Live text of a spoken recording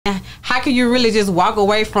how can you really just walk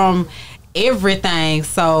away from everything?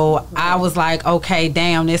 So I was like, okay,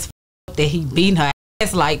 damn, this that he beating her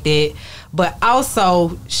ass like that. But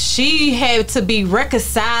also, she had to be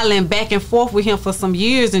reconciling back and forth with him for some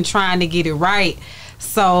years and trying to get it right.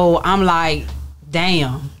 So I'm like,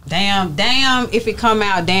 damn if it come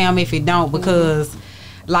out, damn if it don't, because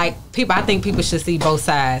like I think people should see both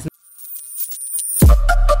sides.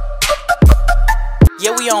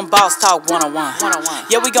 Yeah, we on Boss Talk 101.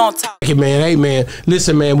 Yeah, we gonna talk. Hey man,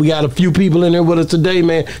 listen man, we got a few people in there with us today,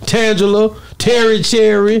 man. Tangela, Terry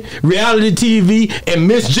Cherry, Reality TV, and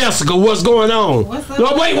Miss Jessica. What's going on? What's up?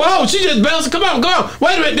 Oh, wait, whoa, she just bounced. Come on, go.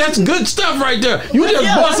 Wait a minute, that's good stuff right there. You just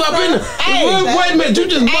bust up in there. Hey, wait a minute, you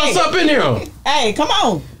just bust up in here. Hey, come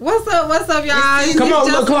on. What's up, y'all? Come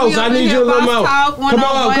on, look close. I need you a little more. Come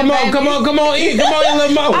on in, come on in a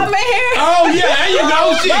little more. I'm in here. Oh yeah, there you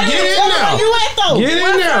go. Shit, get in there. You at though? Get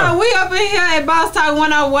in there. We up in here at Boss Talk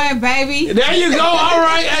 101, baby. There you go. All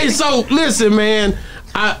right. Hey, so listen, man.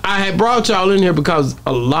 I had brought y'all in here because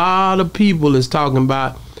a lot of people is talking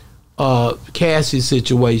about Cassie's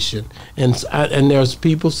situation, and there's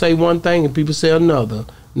people say one thing and people say another.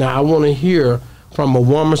 Now I want to hear from a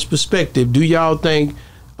woman's perspective. Do y'all think?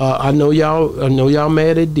 I know y'all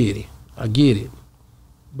mad at Diddy. I get it,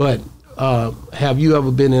 but have you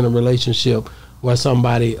ever been in a relationship where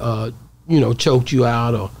somebody choked you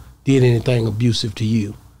out or did anything abusive to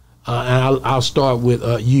you? And I'll start with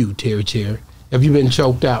you, Terry Cherry. Have you been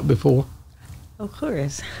choked out before? Of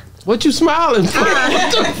course. What you smiling for?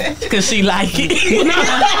 Cause she like it.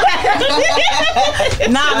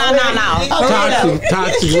 No.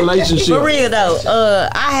 Toxic relationship. For real though,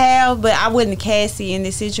 I have, but I wasn't Cassie in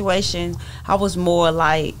this situation. I was more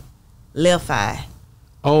like left eye.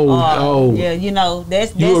 Oh. Yeah,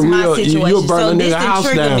 that's my situation. So this didn't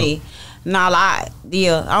trigger me. Nah, I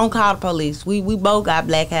don't call the police. We both got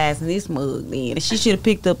black eyes in this mug, man. She should have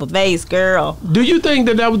picked up a vase, girl. Do you think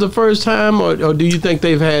that was the first time, or do you think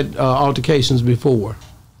they've had altercations before?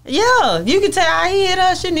 Yeah, you can tell I hit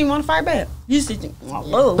her. She didn't even want to fight back. You said,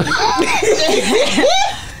 oh,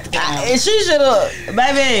 she should have,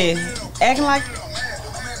 baby, acting like.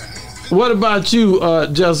 What about you,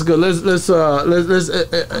 Jessica? Let's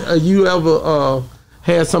you ever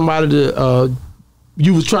had somebody to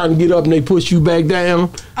you was trying to get up and they pushed you back down?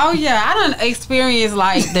 Oh yeah, I done experienced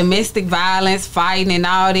like domestic violence, fighting and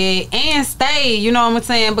all that, and stayed, you know what I'm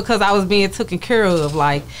saying, because I was being taken care of.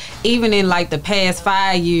 Like even in like the past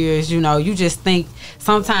 5 years, you just think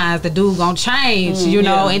sometimes the dude gonna change, you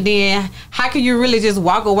know, and then how can you really just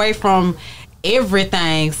walk away from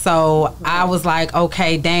everything? So I was like,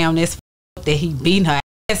 okay, damn, this that he beating her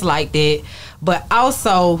ass like that. But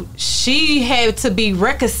also, she had to be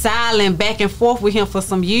reconciling back and forth with him for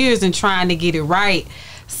some years and trying to get it right.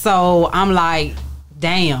 So I'm like,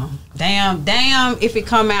 damn if it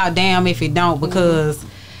come out, damn if it don't, because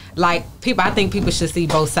like I think people should see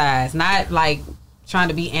both sides, not like trying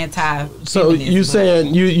to be anti. So you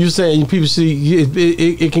saying people see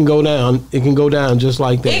it can go down. It can go down just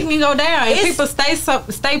like that. It can go down. And people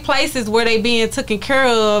stay places where they being taken care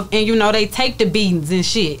of, and they take the beatings and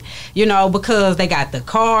shit. Because they got the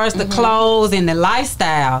cars, the clothes, and the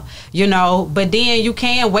lifestyle. But then you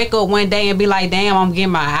can wake up one day and be like, damn, I'm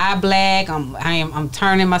getting my eye black. I'm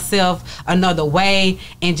turning myself another way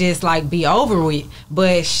and just like be over with.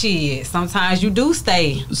 But shit, sometimes you do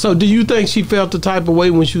stay. So do you think she felt the type of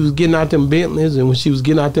way when she was getting out them Bentleys and when she was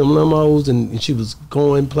getting out them limos and she was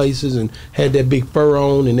going places and had that big fur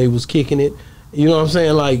on and they was kicking it? You know what I'm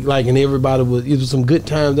saying? Like and everybody was, it was some good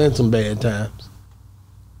times and some bad times.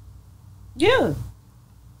 Yeah.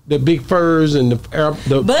 The big furs and the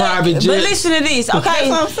private jets. But listen to this, okay?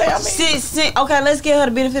 That's what I'm saying. Okay, let's give her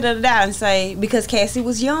the benefit of the doubt and say, because Cassie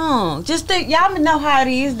was young. Just think, y'all know how it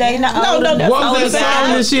is. They no. What was that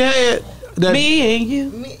song that she had? Me and you.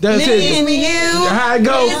 That's me and you. How it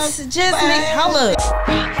go? It's just me. Hold up.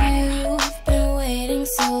 You've been waiting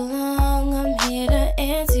so long. I'm here to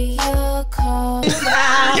answer your call. Y'all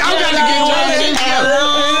got to get y'all in this.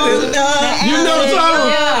 You know the song?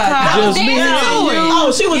 Yeah. Just me and you.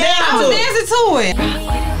 Oh, she was dancing to it.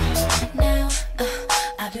 Now,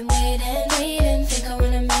 I've been waiting. Think I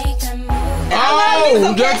wanna make that move.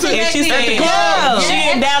 Oh, that's it. And she's at the club. She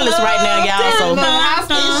in Dallas right now, y'all. So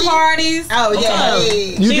parties. Oh yeah.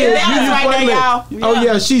 She in Dallas right now, y'all. Oh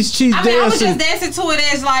yeah, she's dancing. I was just dancing to it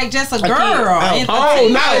as like just a girl. Oh,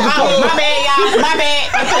 not as a girl. My bad, y'all. My bad.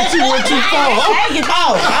 I thought you went too far. I'm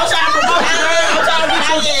trying to promote the girl.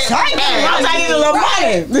 I'm trying to get a little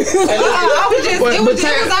money. It was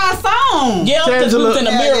our song. Yeah, because we was in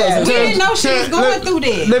the mirrors. We didn't know she was going through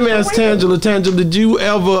that. Let me ask Tangela. Tangela, did you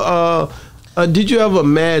ever Did you ever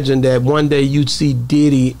imagine that one day you'd see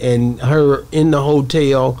Diddy and her in the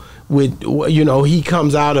hotel with, you know, he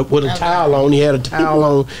comes out with a towel on. He had a towel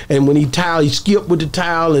on, and when he skipped with the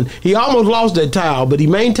towel, and he almost lost that towel, but he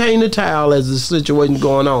maintained the towel as the situation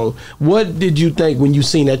going on. What did you think when you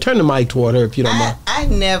seen that? Turn the mic toward her if you don't mind. I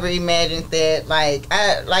never imagined that.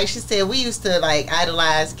 Like she said, we used to like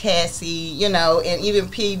idolize Cassie, you know, and even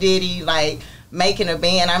P. Diddy, like making a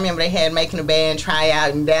band. I remember they had making a band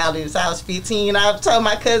tryout in Dallas. I was 15. I told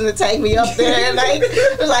my cousin to take me up there. And like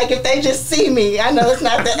if they just see me, I know it's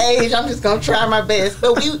not the age. I'm just gonna try my best.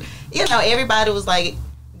 But we, you know, everybody was like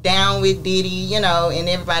down with Diddy, you know, and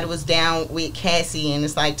everybody was down with Cassie. And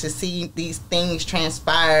it's like to see these things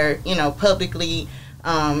transpire, you know, publicly.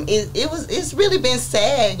 It's really been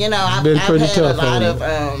sad. You know, I've had a lot of.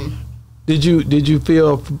 Did you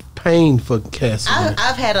feel pain for Cassie?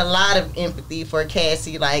 I've had a lot of empathy for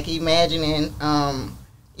Cassie, like imagining,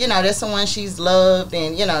 you know, that's someone she's loved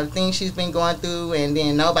and, you know, the things she's been going through, and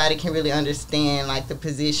then nobody can really understand, like, the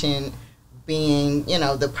position being, you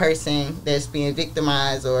know, the person that's being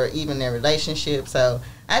victimized or even their relationship. So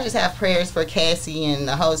I just have prayers for Cassie and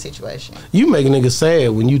the whole situation. You make a nigga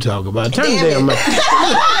sad when you talk about it. Turn the damn mic.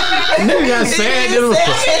 Nigga got sad.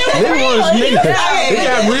 They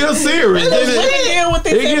got real serious.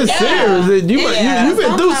 It gets serious. You've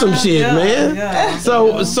been through some shit, man. Yeah.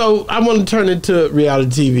 So I want to turn it to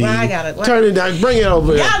reality TV. Well, I got it. Turn it down. Bring it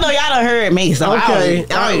over here. Y'all know y'all done heard me. So okay.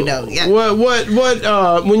 I already know. Yeah.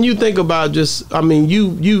 What? When you think about just, I mean,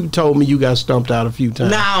 you told me you got stumped out a few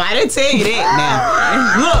times. No, I didn't tell you that.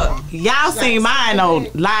 Now. Look, y'all seen mine on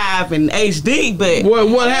live and HD, but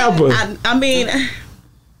what happened? I mean,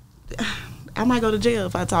 I might go to jail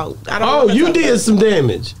if I talk. You did some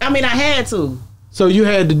damage. I mean, I had to. So you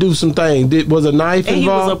had to do some things. Was a knife involved? He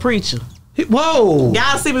was a preacher. Whoa!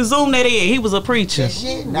 Y'all see me zoom that in. He was a preacher.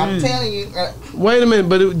 Shit, I'm telling you. Wait a minute,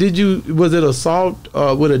 but was it assault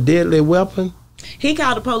with a deadly weapon? He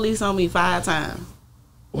called the police on me 5 times.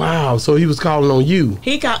 Wow! So he was calling on you.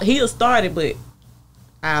 He started, but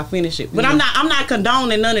I'll finish it. But I'm not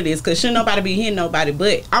condoning none of this, because shouldn't nobody be hitting nobody.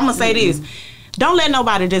 But I'm gonna say this: don't let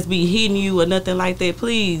nobody just be hitting you or nothing like that.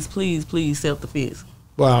 Please, please, please, self-defense.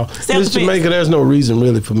 Wow. Miss Jamaica, there's no reason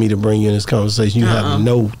really for me to bring you in this conversation. You have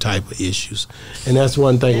no type of issues. And that's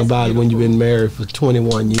one thing about it when you've been married for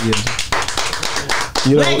 21 years.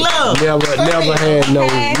 You know, never had no,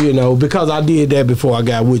 you know, because I did that before I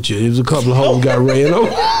got with you. It was a couple of hoes got ran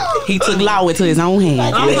over. He took law into his own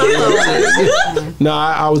hands. No,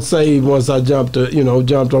 I would say once I jumped on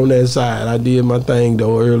that side, I did my thing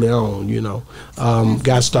though early on. You know,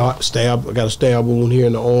 got stabbed. I got a stab wound here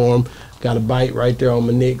in the arm. Got a bite right there on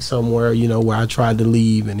my neck somewhere. You know, where I tried to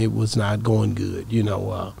leave and it was not going good. You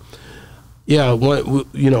know,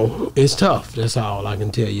 it's tough. That's all I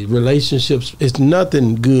can tell you. Relationships, it's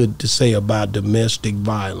nothing good to say about domestic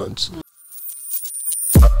violence.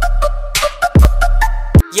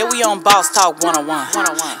 Yeah, we on Boss Talk 101.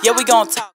 Yeah, we gonna talk.